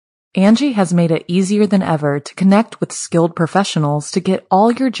Angie has made it easier than ever to connect with skilled professionals to get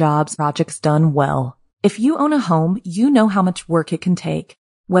all your jobs projects done well. If you own a home, you know how much work it can take,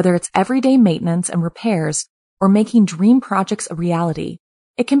 whether it's everyday maintenance and repairs or making dream projects a reality.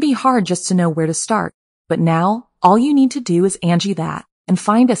 It can be hard just to know where to start, but now all you need to do is Angie that and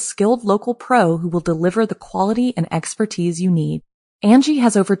find a skilled local pro who will deliver the quality and expertise you need. Angie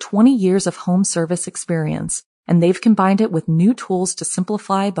has over 20 years of home service experience, and they've combined it with new tools to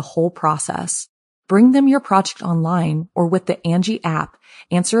simplify the whole process. Bring them your project online or with the Angie app,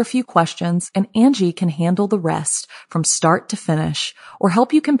 answer a few questions, and Angie can handle the rest from start to finish, or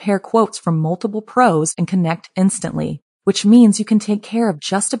help you compare quotes from multiple pros and connect instantly, which means you can take care of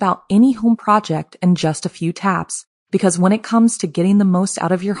just about any home project in just a few taps. Because when it comes to getting the most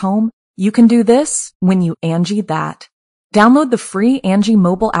out of your home, you can do this when you Angie that. Download the free Angie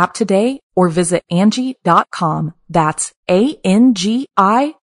mobile app today or visit Angie.com. That's ANGI.com.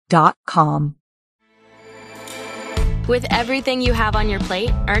 With everything you have on your plate,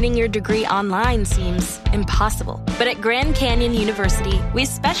 earning your degree online seems impossible. But at Grand Canyon University, we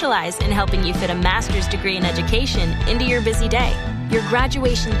specialize in helping you fit a master's degree in education into your busy day. Your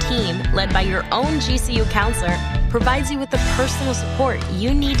graduation team, led by your own GCU counselor, provides you with the personal support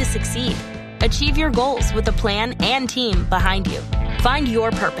you need to succeed. Achieve your goals with a plan and team behind you. Find your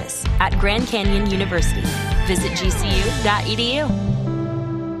purpose at Grand Canyon University. Visit gcu.edu.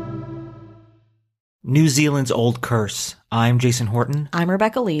 New Zealand's Old Curse. I'm Jason Horton. I'm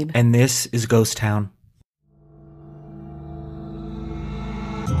Rebecca Lieb. And this is Ghost Town.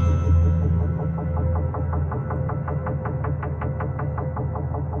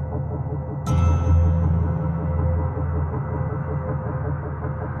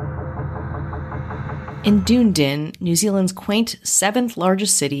 In Dunedin, New Zealand's quaint 7th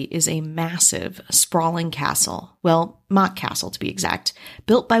largest city is a massive, sprawling castle. Well, mock castle to be exact,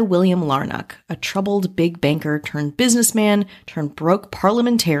 built by William Larnach, a troubled big banker turned businessman turned broke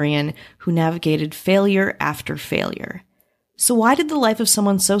parliamentarian who navigated failure after failure. So why did the life of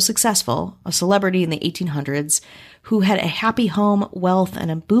someone so successful, a celebrity in the 1800s, who had a happy home, wealth, and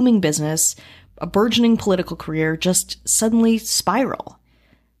a booming business, a burgeoning political career, just suddenly spiral?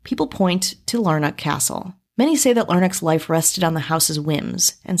 People point to Larnach Castle. Many say that Larnach's life rested on the house's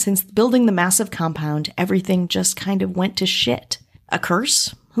whims, and since building the massive compound, everything just kind of went to shit. A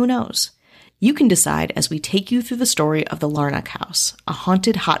curse? Who knows? You can decide as we take you through the story of the Larnach House, a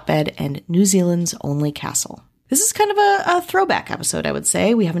haunted hotbed and New Zealand's only castle. This is kind of a throwback episode, I would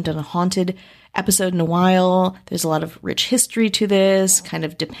say. We haven't done a haunted episode in a while. There's a lot of rich history to this, kind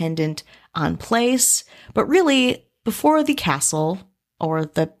of dependent on place. But really, before the castle, or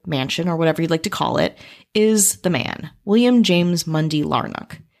the mansion, or whatever you'd like to call it, is the man, William James Mundy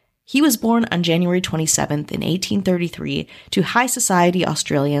Larnach. He was born on January 27th in 1833 to high society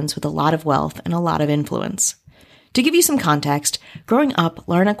Australians with a lot of wealth and a lot of influence. To give you some context, growing up,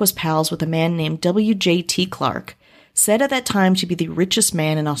 Larnach was pals with a man named W.J.T. Clark, said at that time to be the richest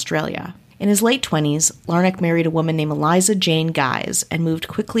man in Australia. In his late 20s, Larnach married a woman named Eliza Jane Guise and moved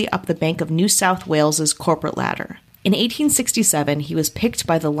quickly up the Bank of New South Wales's corporate ladder. In 1867, he was picked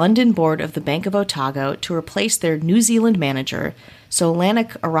by the London board of the Bank of Otago to replace their New Zealand manager, so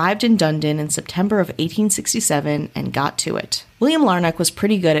Larnach arrived in Dunedin in September of 1867 and got to it. William Larnach was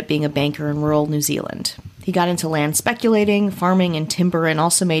pretty good at being a banker in rural New Zealand. He got into land speculating, farming, and timber, and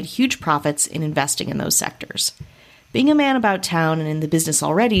also made huge profits in investing in those sectors. Being a man about town and in the business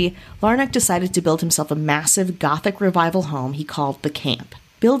already, Larnach decided to build himself a massive Gothic revival home he called the Camp.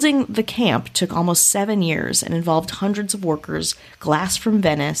 Building the camp took almost 7 years and involved hundreds of workers, glass from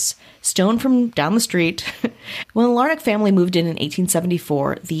Venice, stone from down the street. When the Larnach family moved in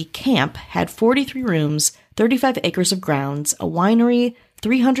 1874, the camp had 43 rooms, 35 acres of grounds, a winery,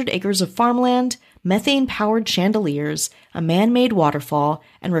 300 acres of farmland, methane-powered chandeliers, a man-made waterfall,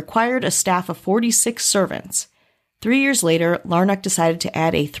 and required a staff of 46 servants. 3 years later, Larnach decided to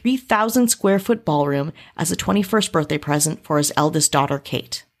add a 3,000-square-foot ballroom as a 21st birthday present for his eldest daughter,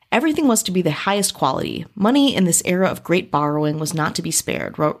 Kate. Everything was to be the highest quality. Money in this era of great borrowing was not to be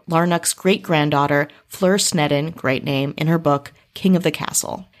spared, wrote Larnach's great-granddaughter, Fleur Snedden, great name, in her book, King of the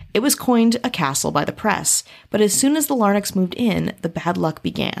Castle. It was coined a castle by the press, but as soon as the Larnachs moved in, the bad luck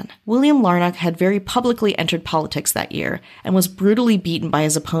began. William Larnach had very publicly entered politics that year and was brutally beaten by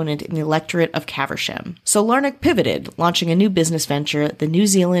his opponent in the electorate of Caversham. So Larnach pivoted, launching a new business venture, the New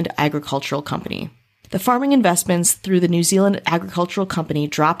Zealand Agricultural Company. The farming investments through the New Zealand Agricultural Company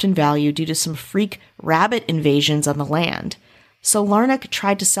dropped in value due to some freak rabbit invasions on the land. So Larnach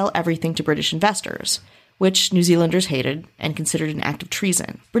tried to sell everything to British investors, which New Zealanders hated and considered an act of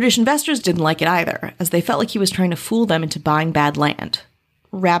treason. British investors didn't like it either, as they felt like he was trying to fool them into buying bad land.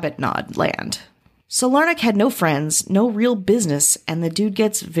 rabbit nod land. So Larnach had no friends, no real business, and the dude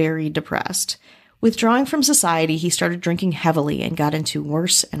gets very depressed. Withdrawing from society, he started drinking heavily and got into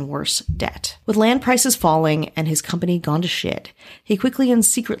worse and worse debt. With land prices falling and his company gone to shit, he quickly and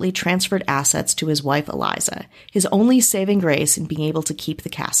secretly transferred assets to his wife Eliza, his only saving grace in being able to keep the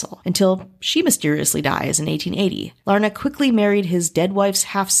castle, until she mysteriously dies in 1880. Larnach quickly married his dead wife's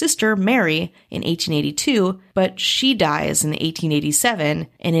half-sister, Mary, in 1882, but she dies in 1887,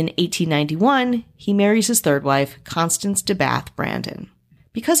 and in 1891, he marries his third wife, Constance de Bath Brandon.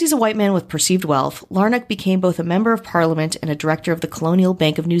 Because he's a white man with perceived wealth, Larnach became both a member of parliament and a director of the Colonial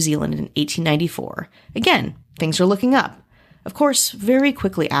Bank of New Zealand in 1894. Again, things are looking up. Of course, very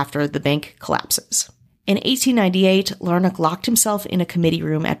quickly after, the bank collapses. In 1898, Larnach locked himself in a committee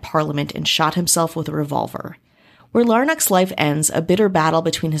room at Parliament and shot himself with a revolver. Where Larnach's life ends, a bitter battle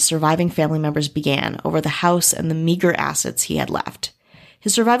between his surviving family members began over the house and the meager assets he had left.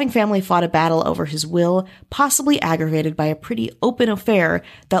 His surviving family fought a battle over his will, possibly aggravated by a pretty open affair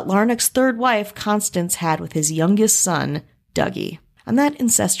that Larnach's third wife, Constance, had with his youngest son, Dougie. On that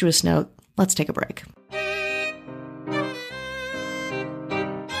incestuous note, let's take a break.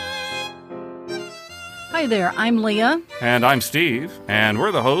 Hi there, I'm Leah. And I'm Steve, and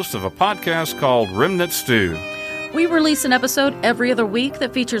we're the hosts of a podcast called Remnant Stew. We release an episode every other week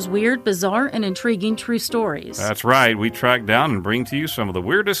that features weird, bizarre, and intriguing true stories. That's right, we track down and bring to you some of the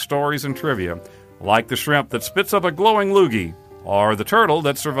weirdest stories and trivia, like the shrimp that spits up a glowing loogie, or the turtle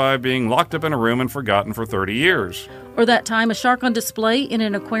that survived being locked up in a room and forgotten for 30 years. Or that time a shark on display in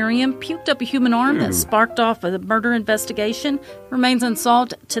an aquarium puked up a human arm that sparked off a murder investigation remains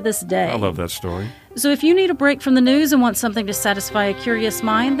unsolved to this day. I love that story. So if you need a break from the news and want something to satisfy a curious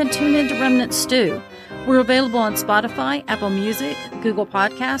mind, then tune in to Remnant Stew. We're available on Spotify, Apple Music, Google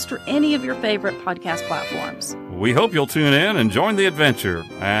Podcast, or any of your favorite podcast platforms. We hope you'll tune in and join the adventure.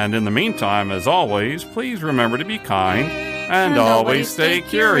 And in the meantime, as always, please remember to be kind and always stay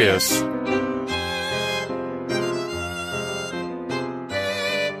curious.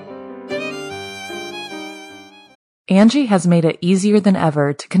 Angie has made it easier than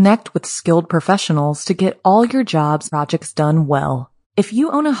ever to connect with skilled professionals to get all your jobs projects done well. If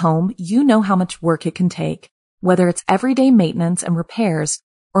you own a home, you know how much work it can take, whether it's everyday maintenance and repairs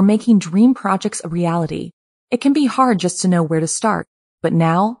or making dream projects a reality. It can be hard just to know where to start, but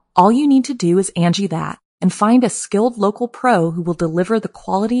now all you need to do is Angie that and find a skilled local pro who will deliver the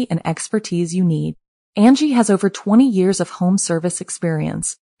quality and expertise you need. Angie has over 20 years of home service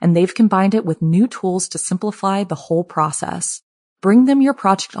experience, and they've combined it with new tools to simplify the whole process. Bring them your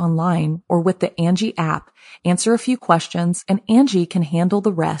project online or with the Angie app, answer a few questions, and Angie can handle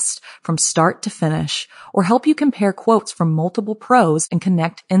the rest from start to finish or help you compare quotes from multiple pros and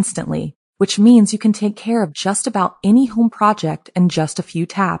connect instantly, which means you can take care of just about any home project in just a few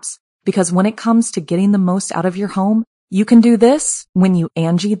taps. Because when it comes to getting the most out of your home, you can do this when you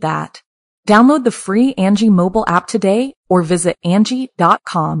Angie that. Download the free Angie mobile app today or visit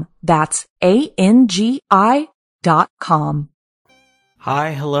Angie.com. That's ANGI.com.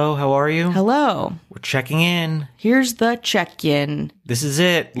 Hi, hello, how are you? Hello. We're checking in. Here's the check-in. This is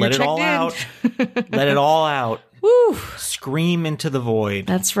it. You're Let it all checked out. Let it all out. Woo! Scream into the void.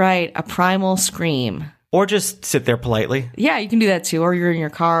 That's right, a primal scream. Or just sit there politely. Yeah, you can do that too, or you're in your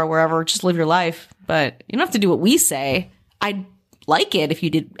car or wherever, just live your life. But you don't have to do what we say. I'd like it if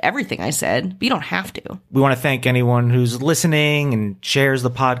you did everything I said, but you don't have to. We want to thank anyone who's listening and shares the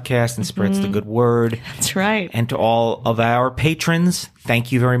podcast and spreads the good word. That's right. And to all of our patrons,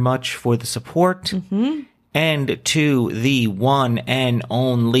 thank you very much for the support. And to the one and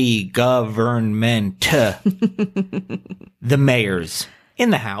only government, the mayors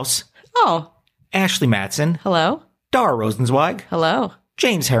in the house. Oh. Ashley Matson. Hello. Dara Rosenzweig. Hello.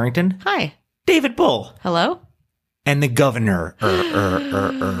 James Harrington. Hi. David Bull. Hello. And the governor.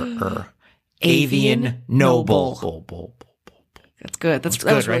 Avian Noble. That's good.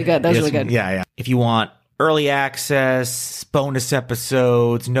 That was really good. That was really good. Yeah. If you want early access, bonus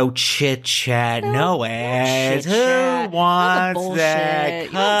episodes, no chit chat, no ads. Who wants that?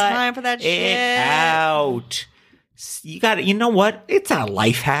 You don't have time for that shit. It out. You got it. You know what? It's a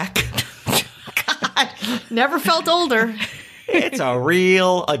life hack. God, never felt older. It's a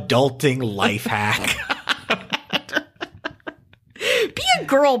real adulting life hack. Be a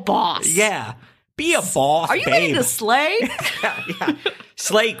girl boss. Yeah. Be a boss. Are you ready to slay? Yeah.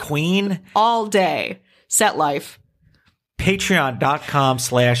 Slay queen. All day. Set life.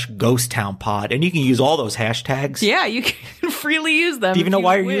 Patreon.com/ghosttownpod. And you can use all those hashtags. Yeah, you can freely use them. Do you even know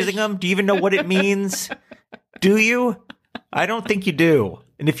why you're using them? Do you even know what it means? Do you? I don't think you do.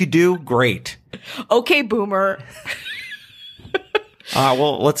 And if you do, great. Okay, boomer.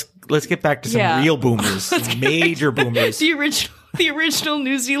 Well, let's get back to some real boomers, major boomers. The original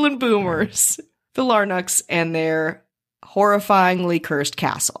New Zealand boomers, the Larnachs and their horrifyingly cursed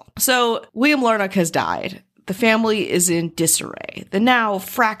castle. So William Larnach has died. The family is in disarray. The now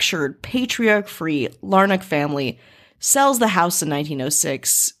fractured, patriarch-free Larnach family sells the house in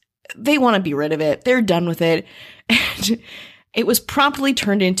 1906. They want to be rid of it. They're done with it. And it was promptly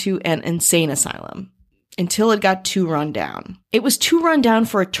turned into an insane asylum until it got too run down. It was too run down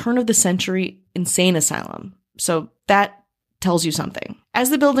for a turn-of-the-century insane asylum. So that tells you something. As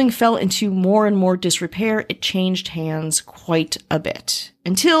the building fell into more and more disrepair, it changed hands quite a bit.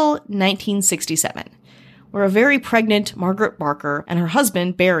 Until 1967. Where a very pregnant Margaret Barker and her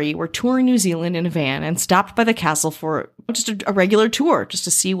husband, Barry, were touring New Zealand in a van and stopped by the castle for just a regular tour, just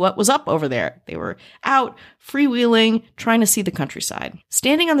to see what was up over there. They were out, freewheeling, trying to see the countryside.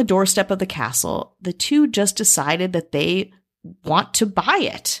 Standing on the doorstep of the castle, the two just decided that they want to buy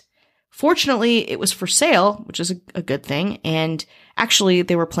it. Fortunately, it was for sale, which is a good thing, and actually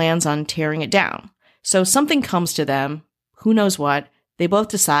there were plans on tearing it down. So something comes to them, who knows what. They both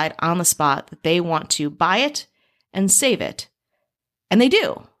decide on the spot that they want to buy it and save it. And they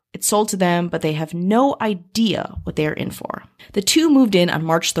do. It's sold to them, but they have no idea what they are in for. The two moved in on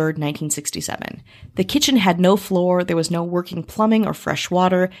March 3rd, 1967. The kitchen had no floor, there was no working plumbing or fresh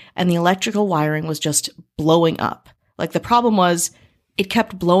water, and the electrical wiring was just blowing up. Like, the problem was, it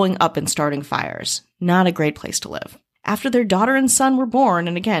kept blowing up and starting fires. Not a great place to live. After their daughter and son were born,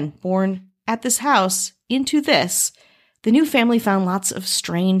 and again, born at this house, into this, the new family found lots of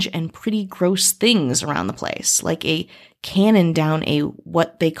strange and pretty gross things around the place, like a cannon down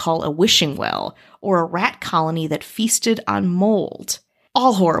what they call a wishing well, or a rat colony that feasted on mold.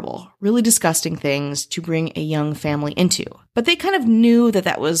 All horrible, really disgusting things to bring a young family into. But they kind of knew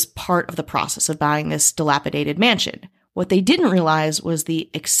that was part of the process of buying this dilapidated mansion. What they didn't realize was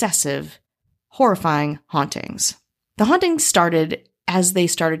the excessive, horrifying hauntings. The hauntings started as they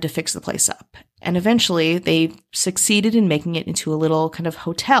started to fix the place up. And eventually they succeeded in making it into a little kind of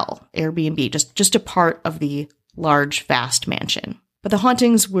hotel, Airbnb, just a part of the large, vast mansion. But the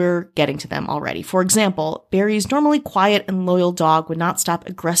hauntings were getting to them already. For example, Barry's normally quiet and loyal dog would not stop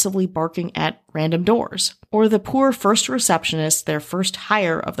aggressively barking at random doors. Or the poor first receptionist, their first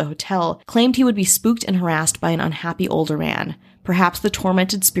hire of the hotel, claimed he would be spooked and harassed by an unhappy older man, perhaps the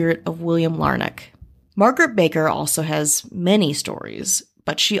tormented spirit of William Larnach. Margaret Baker also has many stories,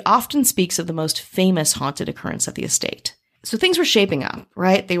 but she often speaks of the most famous haunted occurrence at the estate. So things were shaping up,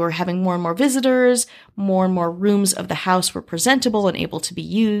 right? They were having more and more visitors, more and more rooms of the house were presentable and able to be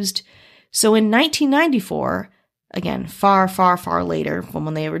used. So in 1994, again, far, far, far later from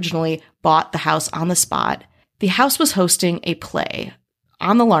when they originally bought the house on the spot, the house was hosting a play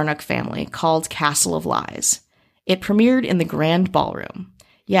on the Larnach family called Castle of Lies. It premiered in the Grand Ballroom.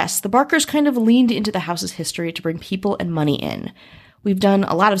 Yes, the Barkers kind of leaned into the house's history to bring people and money in. We've done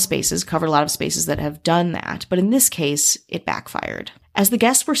a lot of spaces, covered a lot of spaces that have done that, but in this case, it backfired. As the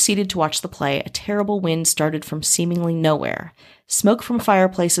guests were seated to watch the play, a terrible wind started from seemingly nowhere. Smoke from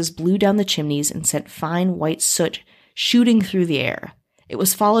fireplaces blew down the chimneys and sent fine white soot shooting through the air. It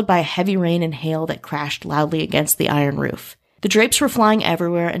was followed by a heavy rain and hail that crashed loudly against the iron roof. The drapes were flying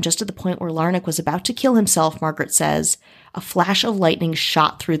everywhere, and just at the point where Larnach was about to kill himself, Margaret says, a flash of lightning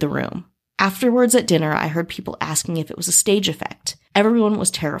shot through the room. Afterwards at dinner, I heard people asking if it was a stage effect. Everyone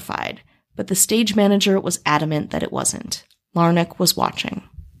was terrified, but the stage manager was adamant that it wasn't. Larnach was watching.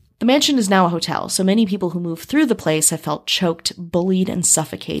 The mansion is now a hotel, so many people who move through the place have felt choked, bullied, and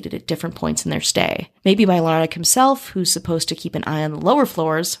suffocated at different points in their stay. Maybe by Larnach himself, who's supposed to keep an eye on the lower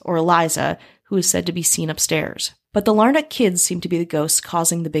floors, or Eliza, who is said to be seen upstairs. But the Larnach kids seem to be the ghosts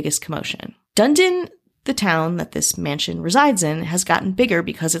causing the biggest commotion. Dunedin, the town that this mansion resides in, has gotten bigger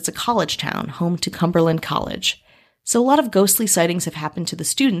because it's a college town, home to Cumberland College. So a lot of ghostly sightings have happened to the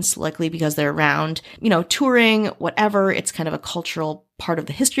students, likely because they're around, touring, whatever. It's kind of a cultural part of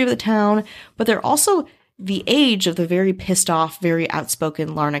the history of the town, but they're also the age of the very pissed off, very outspoken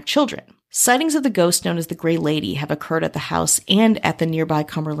Larnach children. Sightings of the ghost known as the Grey Lady have occurred at the house and at the nearby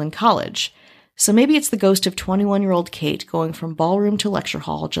Cumberland College. So maybe it's the ghost of 21-year-old Kate going from ballroom to lecture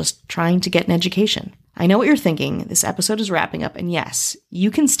hall, just trying to get an education. I know what you're thinking. This episode is wrapping up, and yes, you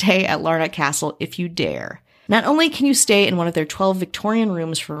can stay at Larnach Castle if you dare. Not only can you stay in one of their 12 Victorian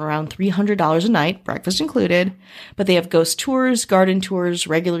rooms for around $300 a night, breakfast included, but they have ghost tours, garden tours,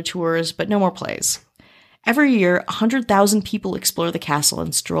 regular tours, but no more plays. Every year, 100,000 people explore the castle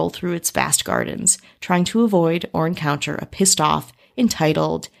and stroll through its vast gardens, trying to avoid or encounter a pissed-off,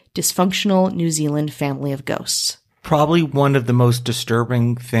 entitled, dysfunctional New Zealand family of ghosts. Probably one of the most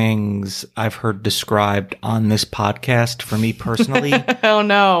disturbing things I've heard described on this podcast for me personally. Oh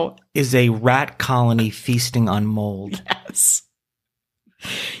no. Is a rat colony feasting on mold. Yes.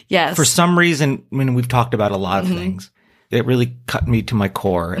 Yes. For some reason, I mean, we've talked about a lot of things. It really cut me to my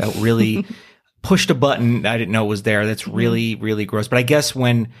core. It really pushed a button I didn't know was there. That's really, really gross. But I guess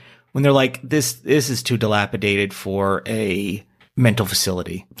when they're like, this is too dilapidated for a mental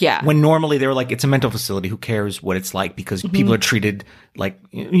facility. Yeah. When normally they're like, it's a mental facility. Who cares what it's like? Because people are treated like,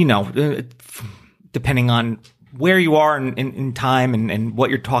 depending on where you are in time and what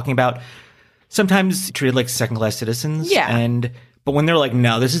you're talking about, sometimes treated like second-class citizens. Yeah. But when they're like,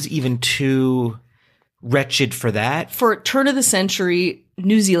 no, this is even too wretched for that. For turn of the century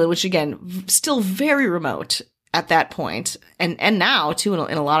New Zealand, which again, still very remote at that point, and now too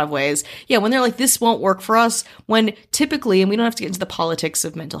in a lot of ways. Yeah, when they're like, this won't work for us, when typically, and we don't have to get into the politics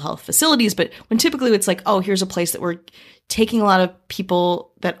of mental health facilities, but when typically it's like, oh, here's a place that we're taking a lot of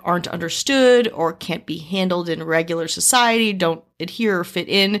people that aren't understood or can't be handled in regular society, don't adhere or fit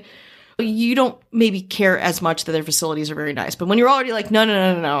in, you don't maybe care as much that their facilities are very nice. But when you're already like,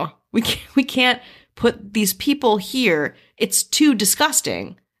 no, we can't put these people here, it's too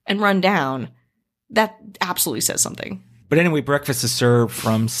disgusting and run down, that absolutely says something. But anyway, breakfast is served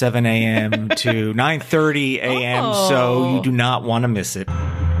from 7 a.m. to 9:30 a.m., so you do not want to miss it.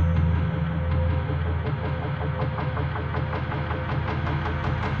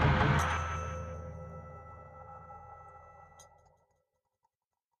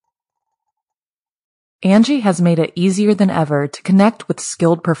 Angie has made it easier than ever to connect with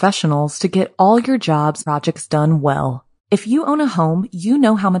skilled professionals to get all your jobs projects done well. If you own a home, you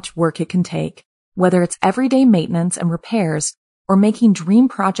know how much work it can take, whether it's everyday maintenance and repairs or making dream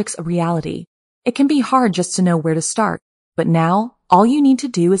projects a reality. It can be hard just to know where to start, but now all you need to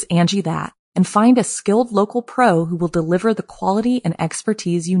do is Angie that and find a skilled local pro who will deliver the quality and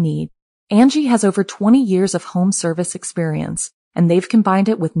expertise you need. Angie has over 20 years of home service experience, and they've combined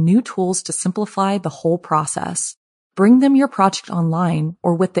it with new tools to simplify the whole process. Bring them your project online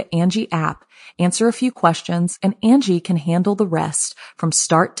or with the Angie app, answer a few questions, and Angie can handle the rest from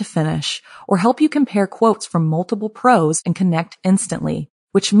start to finish or help you compare quotes from multiple pros and connect instantly,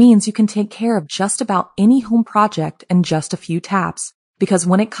 which means you can take care of just about any home project in just a few taps. Because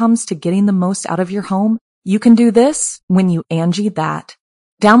when it comes to getting the most out of your home, you can do this when you Angie that.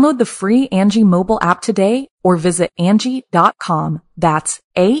 Download the free Angie mobile app today or visit Angie.com. That's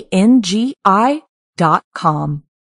ANGI.com.